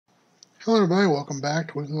Hello everybody, welcome back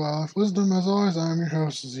to Weekly Wildlife Wisdom. As always, I'm your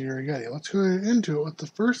host, Zero Yeti. Let's go into it with the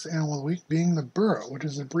first animal of the week being the burro, which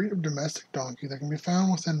is a breed of domestic donkey that can be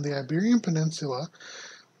found within the Iberian Peninsula,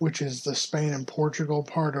 which is the Spain and Portugal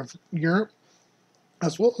part of Europe,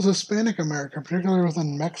 as well as Hispanic America, particularly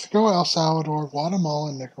within Mexico, El Salvador, Guatemala,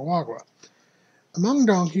 and Nicaragua. Among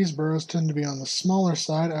donkeys, burros tend to be on the smaller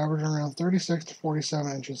side, averaging around 36 to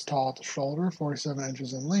 47 inches tall at the shoulder, 47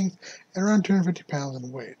 inches in length, and around 250 pounds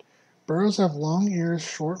in weight. Burros have long ears,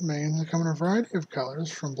 short manes, and come in a variety of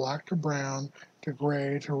colors, from black to brown to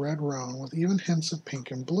gray to red roan, with even hints of pink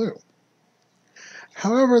and blue.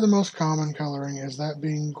 However, the most common coloring is that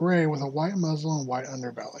being gray with a white muzzle and white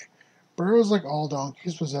underbelly. Burros, like all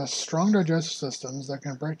donkeys, possess strong digestive systems that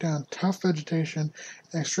can break down tough vegetation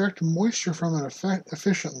and extract moisture from it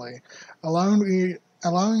efficiently, allowing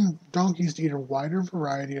donkeys to eat a wider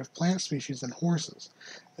variety of plant species than horses.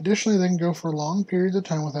 Additionally, they can go for long periods of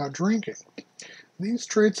time without drinking. These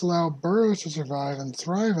traits allow burros to survive and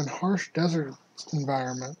thrive in harsh desert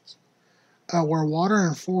environments where water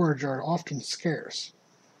and forage are often scarce.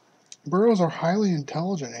 Burros are highly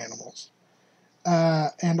intelligent animals.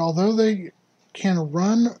 And although they can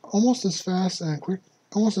run almost as fast as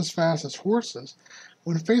horses,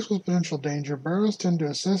 when faced with potential danger, burros tend to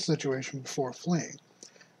assess the situation before fleeing.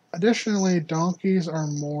 Additionally, donkeys are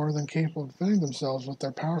more than capable of defending themselves with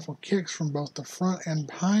their powerful kicks from both the front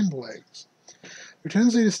and hind legs. Their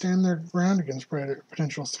tendency to stand their ground against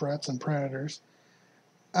potential threats and predators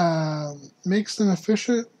makes them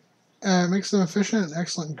efficient and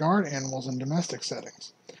excellent guard animals in domestic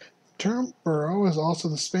settings. The term burro is also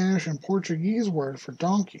the Spanish and Portuguese word for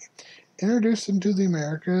donkey. Introduced into the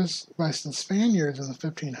Americas by the Spaniards in the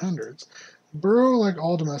 1500s, burro, like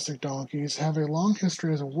all domestic donkeys, have a long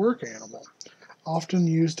history as a work animal, often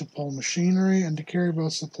used to pull machinery and to carry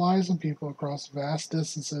both supplies and people across vast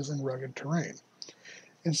distances in rugged terrain.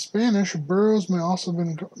 In Spanish, burros may also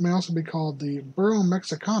be called the burro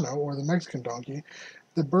mexicano, or the Mexican donkey,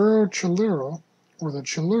 the burro chiluro, or the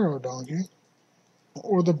chiluro donkey,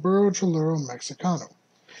 or the burro chiluro mexicano.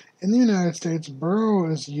 In the United States,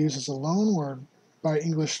 burro is used as a loan word by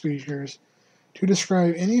English speakers to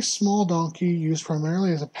describe any small donkey used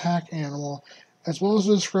primarily as a pack animal, as well as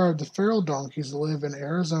to describe the feral donkeys that live in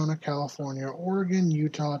Arizona, California, Oregon,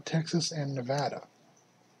 Utah, Texas, and Nevada.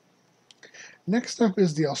 Next up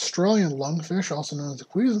is the Australian lungfish, also known as the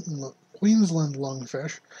Queensland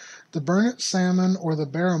lungfish, the burnet salmon, or the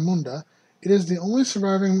barramunda. It is the only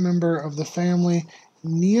surviving member of the family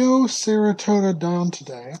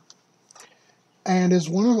Neoceratodontidae and is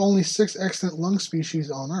one of only 6 extant lung species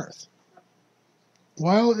on Earth.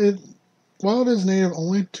 While it is native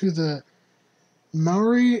only to the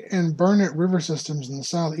Maury and Burnett river systems in the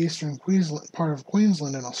southeastern part of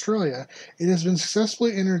Queensland and Australia, it has been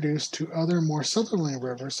successfully introduced to other more southerly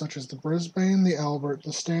rivers such as the Brisbane, the Albert,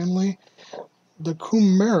 the Stanley, the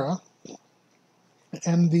Coomera,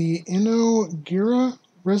 and the Inogira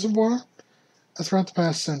Reservoir throughout the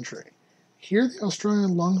past century. Here, the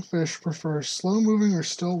Australian lungfish prefers slow-moving or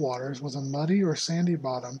still waters with a muddy or sandy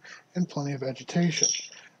bottom and plenty of vegetation.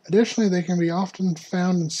 Additionally, they can be often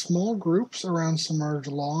found in small groups around submerged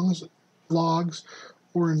logs,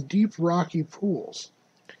 or in deep rocky pools.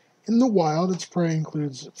 In the wild, its prey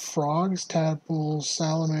includes frogs, tadpoles,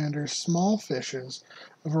 salamanders, small fishes,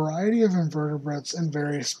 a variety of invertebrates, and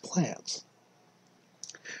various plants.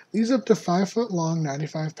 These up to 5-foot-long,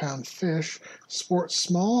 95-pound fish sport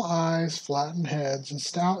small eyes, flattened heads, and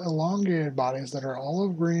stout, elongated bodies that are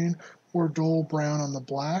olive green or dull brown on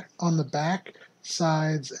the back,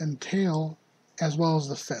 sides, and tail, as well as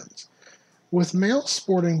the fins, with males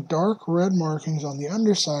sporting dark red markings on the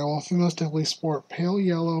underside, while females typically sport pale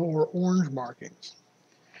yellow or orange markings.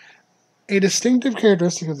 A distinctive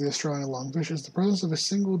characteristic of the Australian lungfish is the presence of a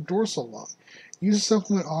single dorsal lung, used to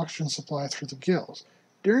supplement oxygen supply through the gills.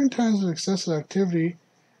 During times of excessive activity,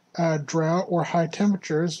 drought, or high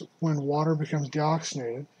temperatures, when water becomes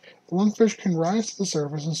deoxygenated, the lungfish can rise to the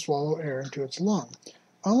surface and swallow air into its lung.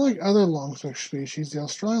 Unlike other lungfish species, the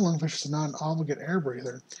Australian lungfish is not an obligate air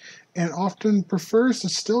breather, and often prefers to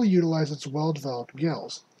still utilize its well-developed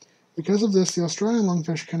gills. Because of this, the Australian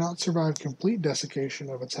lungfish cannot survive complete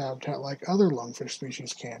desiccation of its habitat like other lungfish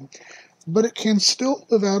species can, but it can still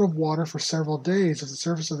live out of water for several days if the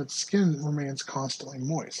surface of its skin remains constantly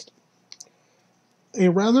moist. A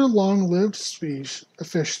rather long-lived fish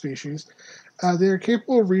species, they are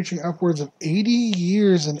capable of reaching upwards of 80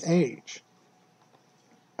 years in age,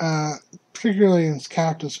 particularly in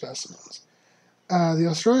captive specimens. The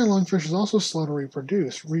Australian lungfish is also slow to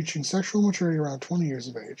reproduce, reaching sexual maturity around 20 years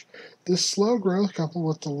of age. This slow growth, coupled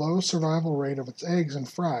with the low survival rate of its eggs and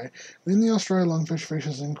fry, mean the Australian lungfish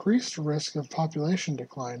faces increased risk of population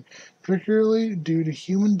decline, particularly due to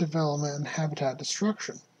human development and habitat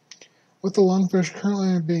destruction, with the lungfish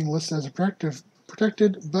currently being listed as a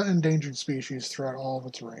protected but endangered species throughout all of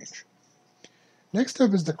its range. Next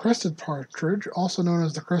up is the crested partridge, also known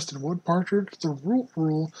as the crested wood partridge, the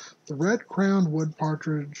roul-roul, the red-crowned wood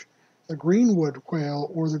partridge, the greenwood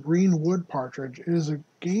quail, or the green wood partridge. It is a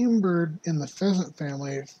game bird in the pheasant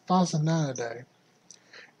family Phasanidae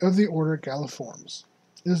of the order Galliformes.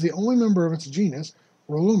 It is the only member of its genus,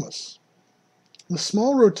 Roulumus. The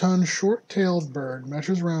small, rotund, short-tailed bird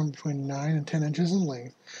measures around between 9 and 10 inches in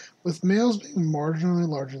length, with males being marginally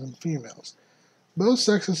larger than females. Both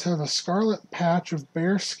sexes have a scarlet patch of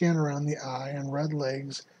bare skin around the eye and red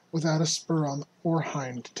legs without a spur on or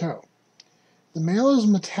hind toe. The male is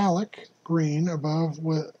metallic green above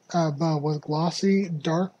with glossy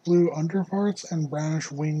dark blue underparts and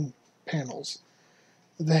brownish wing panels.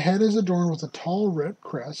 The head is adorned with a tall red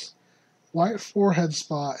crest, white forehead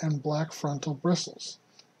spot, and black frontal bristles.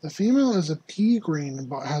 The female is a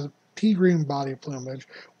has pea green body plumage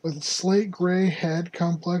with slate gray head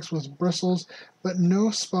complex with bristles but no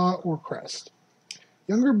spot or crest.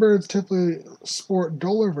 Younger birds typically sport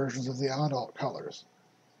duller versions of the adult colors.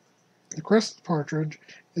 The crested partridge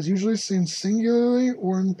is usually seen singularly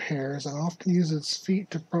or in pairs and often uses its feet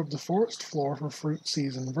to probe the forest floor for fruit,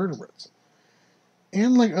 seeds, and vertebrates.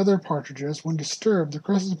 And like other partridges, when disturbed, the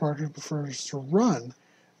crested partridge prefers to run,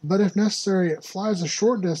 but if necessary, it flies a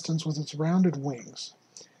short distance with its rounded wings.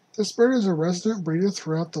 This bird is a resident breeder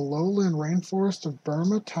throughout the lowland rainforest of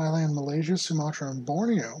Burma, Thailand, Malaysia, Sumatra, and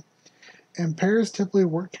Borneo, and pairs typically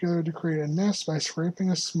work together to create a nest by scraping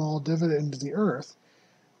a small divot into the earth,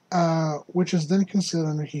 which is then concealed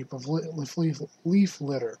under a heap of leaf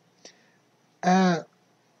litter. At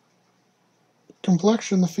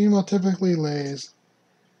complexion, the female typically lays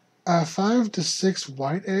 5 to 6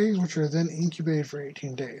 white eggs, which are then incubated for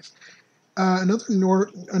 18 days.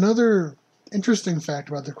 Another interesting fact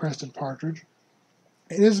about the crested partridge,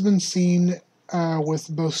 it has been seen with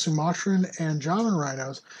both Sumatran and Javan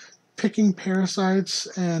rhinos picking parasites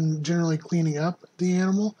and generally cleaning up the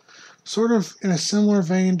animal, sort of in a similar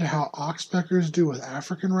vein to how oxpeckers do with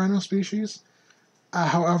African rhino species.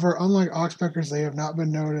 However, unlike oxpeckers, they have not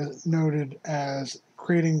been noted as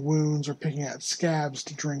creating wounds or picking at scabs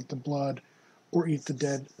to drink the blood or eat the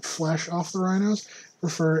dead flesh off the rhinos,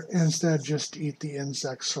 prefer instead just to eat the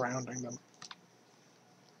insects surrounding them.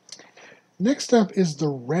 Next up is the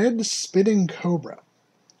red spitting cobra,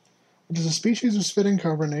 which is a species of spitting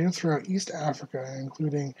cobra native throughout East Africa,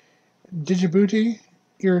 including Djibouti,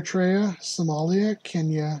 Eritrea, Somalia,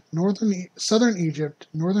 Kenya, southern Egypt,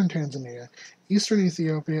 northern Tanzania, eastern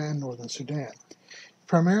Ethiopia, and northern Sudan. It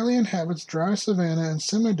primarily inhabits dry savanna and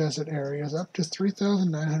semi-desert areas up to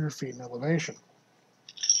 3,900 feet in elevation.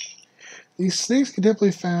 These snakes can typically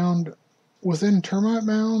be found within termite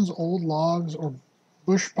mounds, old logs, or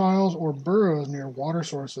bush piles, or burrows near water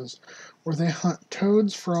sources, where they hunt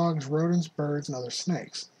toads, frogs, rodents, birds, and other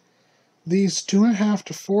snakes. These 2.5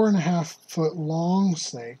 to 4.5 foot long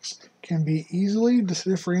snakes can be easily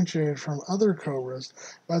differentiated from other cobras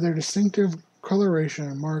by their distinctive coloration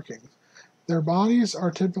and markings. Their bodies are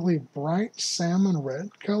typically bright salmon red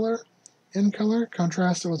in color,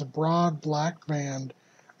 contrasted with a broad black band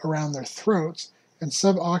around their throats and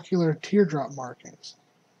subocular teardrop markings.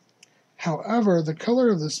 However, the color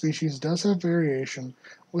of this species does have variation,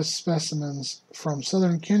 with specimens from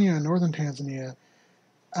southern Kenya and northern Tanzania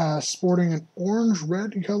sporting an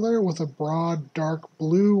orange-red color with a broad dark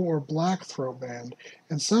blue or black throat band,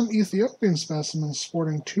 and some Ethiopian specimens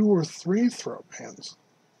sporting 2 or 3 throat bands.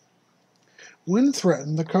 When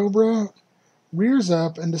threatened, the cobra rears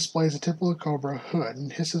up and displays a typical cobra hood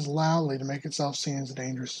and hisses loudly to make itself seem as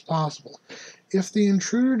dangerous as possible. If the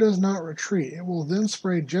intruder does not retreat, it will then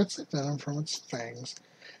spray jets of venom from its fangs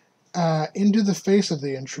into the face of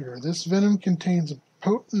the intruder. This venom contains a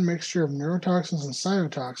potent mixture of neurotoxins and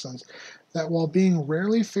cytotoxins that, while being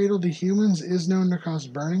rarely fatal to humans, is known to cause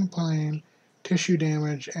burning pain, tissue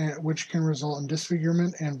damage, which can result in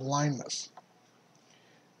disfigurement and blindness.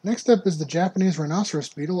 Next up is the Japanese rhinoceros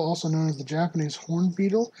beetle, also known as the Japanese horned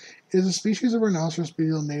beetle. It is a species of rhinoceros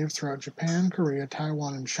beetle native throughout Japan, Korea,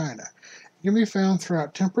 Taiwan, and China. It can be found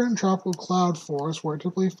throughout temperate and tropical cloud forests, where it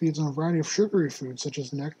typically feeds on a variety of sugary foods such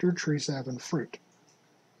as nectar, tree sap, and fruit.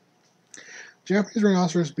 Japanese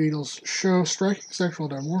rhinoceros beetles show striking sexual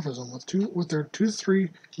dimorphism, with their 2 to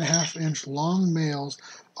 3.5 inch long males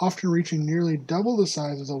often reaching nearly double the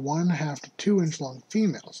size of the 1.5 to 2 inch long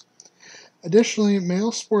females. Additionally,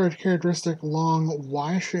 males sport a characteristic long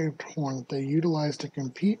Y-shaped horn that they utilize to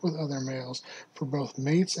compete with other males for both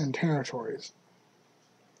mates and territories.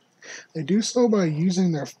 They do so by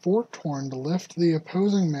using their forked horn to lift the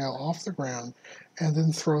opposing male off the ground and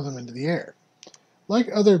then throw them into the air. Like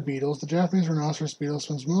other beetles, the Japanese rhinoceros beetle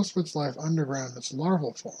spends most of its life underground in its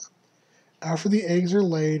larval form. After the eggs are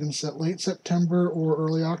laid in late September or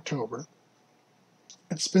early October,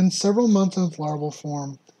 it spends several months in its larval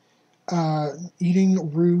form,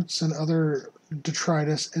 eating roots and other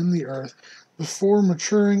detritus in the earth before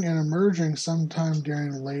maturing and emerging sometime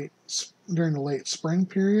during the late spring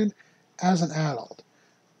period as an adult.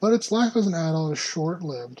 But its life as an adult is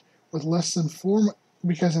short-lived,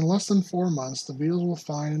 because in less than 4 months the beetles will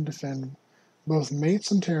find and defend both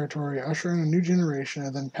mates and territory, usher in a new generation,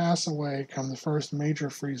 and then pass away come the first major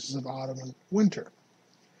freezes of autumn and winter.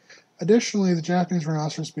 Additionally, the Japanese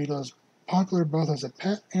rhinoceros beetle is popular both as a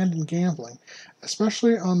pet and in gambling,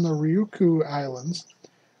 especially on the Ryukyu Islands,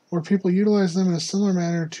 where people utilize them in a similar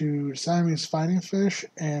manner to Siamese fighting fish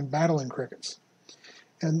and battling crickets.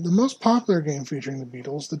 And the most popular game featuring the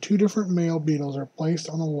beetles, the two different male beetles are placed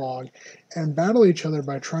on a log and battle each other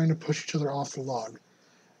by trying to push each other off the log,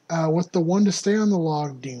 with the one to stay on the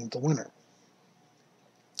log deemed the winner.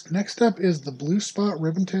 Next up is the blue spot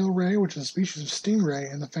ribbontail ray, which is a species of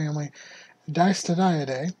stingray in the family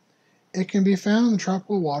Distadiidae. It can be found in the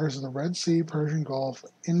tropical waters of the Red Sea, Persian Gulf,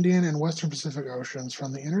 Indian, and Western Pacific Oceans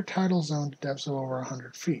from the intertidal zone to depths of over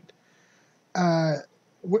 100 feet.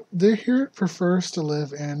 Here it prefers to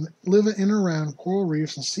live in and around coral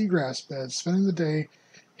reefs and seagrass beds, spending the day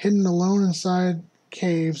hidden alone inside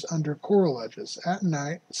caves under coral edges. At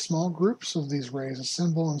night, small groups of these rays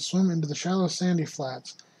assemble and swim into the shallow sandy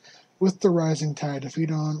flats with the rising tide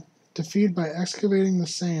to feed by excavating the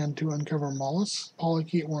sand to uncover mollusks,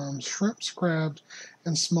 polychaete worms, shrimps, crabs,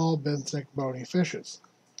 and small benthic bony fishes.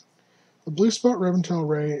 The blue spot ribbontail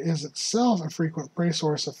ray is itself a frequent prey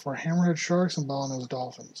source for hammerhead sharks and bottlenose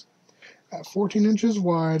dolphins. At 14 inches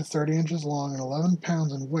wide, 30 inches long, and 11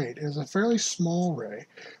 pounds in weight, it is a fairly small ray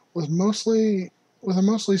with a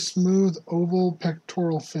mostly smooth oval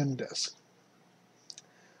pectoral fin disc.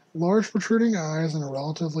 Large protruding eyes and a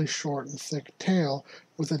relatively short and thick tail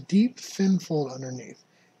with a deep fin fold underneath.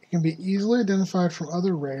 It can be easily identified from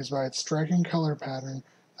other rays by its striking color pattern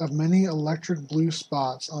of many electric blue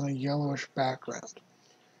spots on a yellowish background,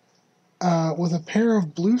 with a pair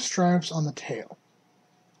of blue stripes on the tail.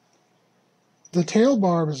 The tail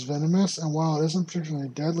barb is venomous, and while it isn't particularly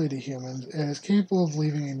deadly to humans, it is capable of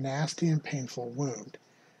leaving a nasty and painful wound.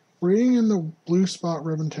 Breeding in the blue spot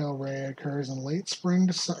ribbontail ray occurs in late spring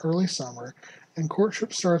to early summer, and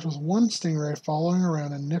courtship starts with one stingray following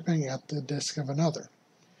around and nipping at the disc of another,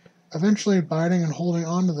 eventually biting and holding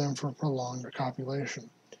onto them for prolonged copulation.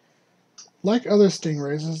 Like other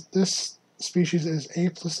stingrays, this species is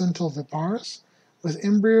aplacental viparous, with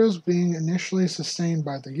embryos being initially sustained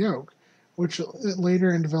by the yolk, which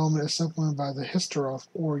later in development is supplemented by the hysteroph,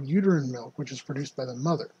 or uterine milk, which is produced by the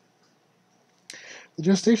mother. The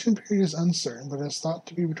gestation period is uncertain, but is thought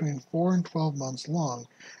to be between 4 and 12 months long,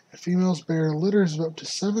 and females bear litters of up to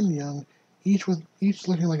 7 young, each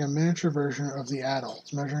looking like a miniature version of the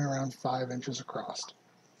adults, measuring around 5 inches across.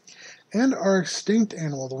 And our extinct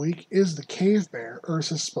animal of the week is the cave bear,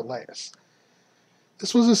 Ursus spelaeus.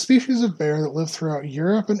 This was a species of bear that lived throughout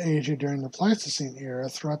Europe and Asia during the Pleistocene era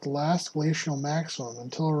throughout the last glacial maximum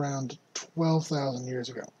until around 12,000 years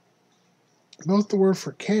ago. Both the word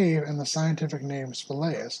for cave and the scientific name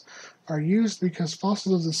spelaeus are used because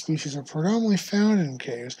fossils of this species are predominantly found in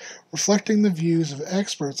caves, reflecting the views of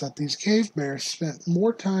experts that these cave bears spent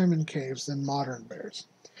more time in caves than modern bears,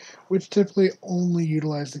 which typically only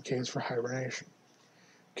utilize the caves for hibernation.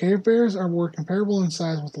 Cave bears are more comparable in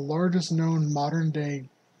size with the largest known modern-day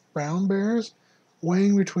brown bears,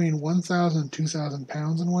 weighing between 1,000 and 2,000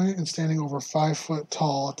 pounds in weight and standing over 5 foot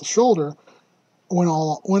tall at the shoulder when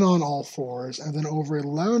on all fours, and then over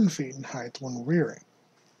 11 feet in height when rearing.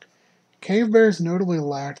 Cave bears notably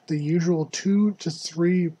lacked the usual 2 to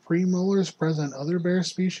 3 premolars present in other bear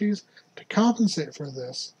species. To compensate for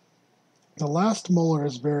this, the last molar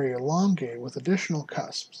is very elongated with additional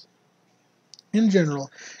cusps. In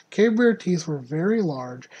general, cave bear teeth were very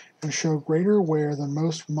large and show greater wear than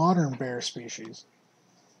most modern bear species,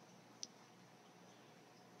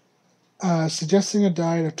 suggesting a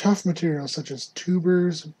diet of tough materials such as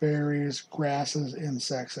tubers, berries, grasses,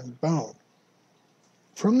 insects, and bone.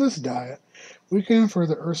 From this diet, we can infer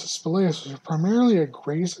that Ursus spelaeus was primarily a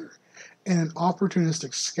grazer and an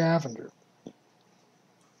opportunistic scavenger.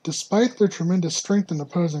 Despite their tremendous strength and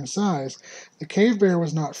opposing size, the cave bear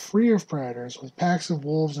was not free of predators, with packs of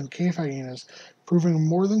wolves and cave hyenas proving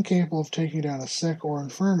more than capable of taking down a sick or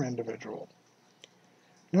infirm individual.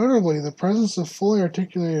 Notably, the presence of fully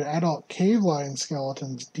articulated adult cave lion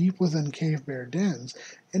skeletons deep within cave bear dens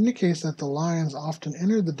indicates that the lions often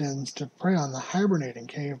entered the dens to prey on the hibernating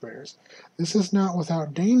cave bears. This is not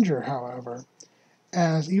without danger, however,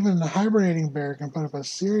 as even a hibernating bear can put up a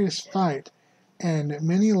serious fight, and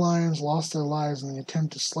many lions lost their lives in the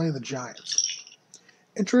attempt to slay the giants.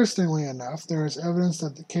 Interestingly enough, there is evidence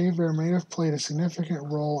that the cave bear may have played a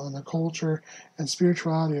significant role in the culture and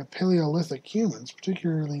spirituality of Paleolithic humans,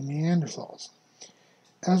 particularly Neanderthals.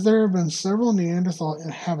 As there have been several Neanderthal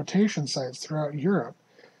habitation sites throughout Europe,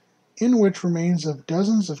 in which remains of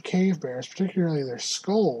dozens of cave bears, particularly their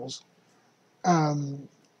skulls,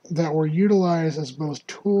 that were utilized as both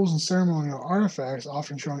tools and ceremonial artifacts,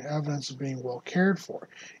 often showing evidence of being well cared for.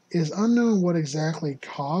 It is unknown what exactly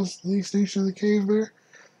caused the extinction of the cave bear,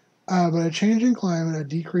 but a changing climate, a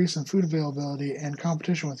decrease in food availability, and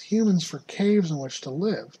competition with humans for caves in which to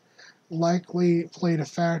live likely played a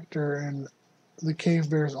factor in the cave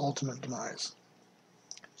bear's ultimate demise.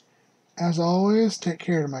 As always, take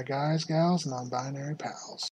care to my guys, gals, and non-binary pals.